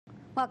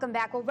Welcome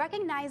back. Well,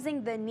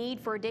 recognizing the need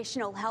for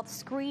additional health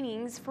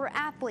screenings for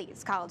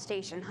athletes, College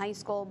Station High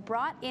School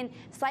brought in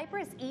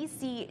Cypress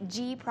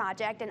ECG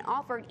project and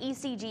offered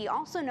ECG,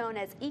 also known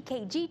as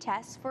EKG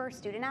tests for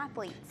student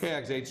athletes.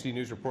 KAG's HD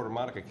News reporter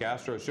Monica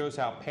Castro shows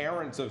how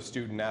parents of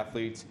student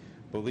athletes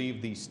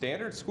believe the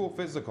standard school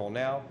physical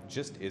now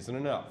just isn't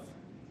enough.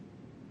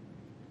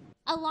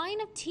 A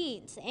line of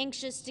teens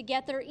anxious to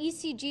get their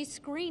ECG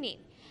screening.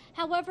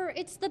 However,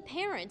 it's the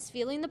parents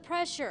feeling the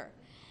pressure.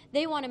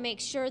 They want to make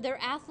sure their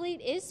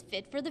athlete is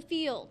fit for the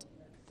field.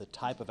 The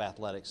type of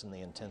athletics and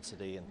the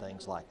intensity and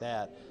things like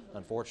that,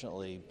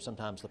 unfortunately,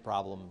 sometimes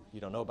you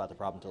don't know about the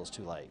problem until it's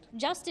too late.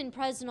 Justin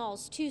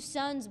Presnal's two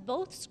sons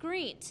both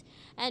screened,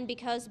 and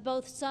because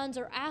both sons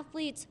are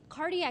athletes,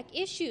 cardiac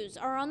issues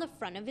are on the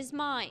front of his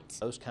mind.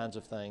 Those kinds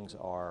of things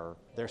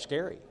they're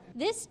scary.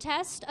 This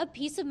test, a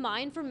peace of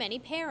mind for many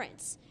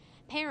parents.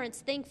 Parents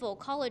thankful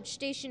College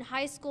Station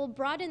High School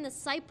brought in the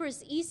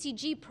Cypress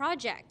ECG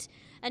project,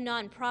 a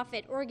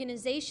nonprofit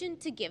organization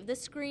to give the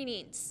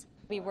screenings.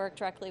 We work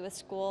directly with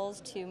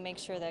schools to make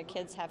sure that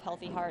kids have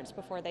healthy hearts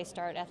before they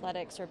start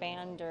athletics or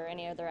band or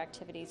any other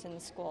activities in the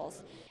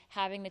schools.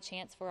 Having the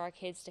chance for our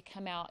kids to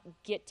come out,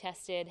 get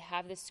tested,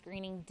 have the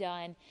screening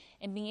done,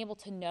 and being able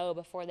to know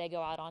before they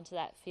go out onto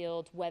that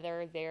field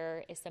whether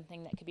there is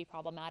something that could be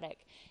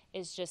problematic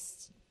is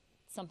just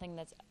something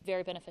that's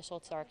very beneficial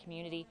to our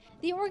community.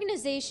 The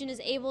organization is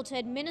able to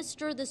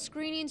administer the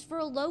screenings for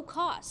a low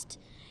cost.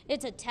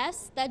 It's a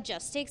test that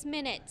just takes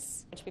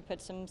minutes. We put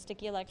some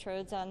sticky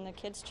electrodes on the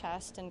kid's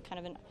chest and kind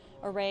of an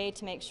array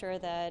to make sure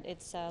that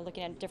it's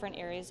looking at different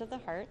areas of the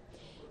heart.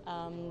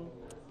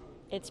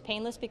 It's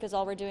painless because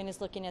all we're doing is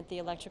looking at the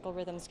electrical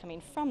rhythms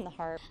coming from the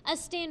heart. A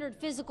standard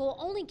physical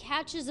only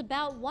catches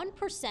about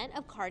 1%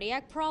 of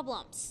cardiac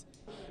problems.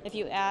 If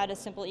you add a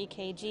simple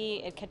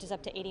EKG, it catches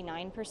up to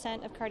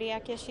 89% of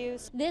cardiac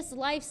issues. This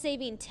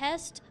life-saving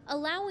test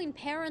allowing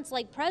parents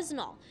like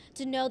Presnal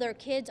to know their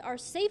kids are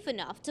safe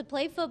enough to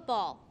play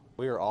football.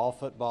 We are all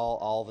football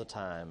all the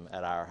time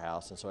at our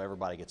house, and so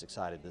everybody gets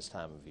excited this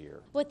time of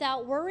year.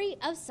 Without worry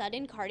of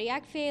sudden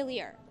cardiac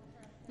failure.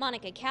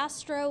 Monica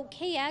Castro,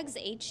 KAG's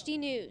HD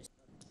News.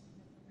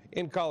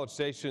 In College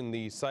Station,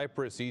 the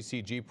Cypress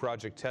ECG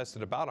project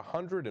tested about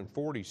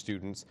 140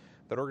 students.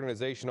 That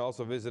organization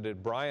also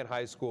visited Bryan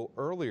High School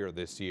earlier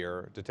this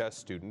year to test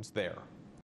students there.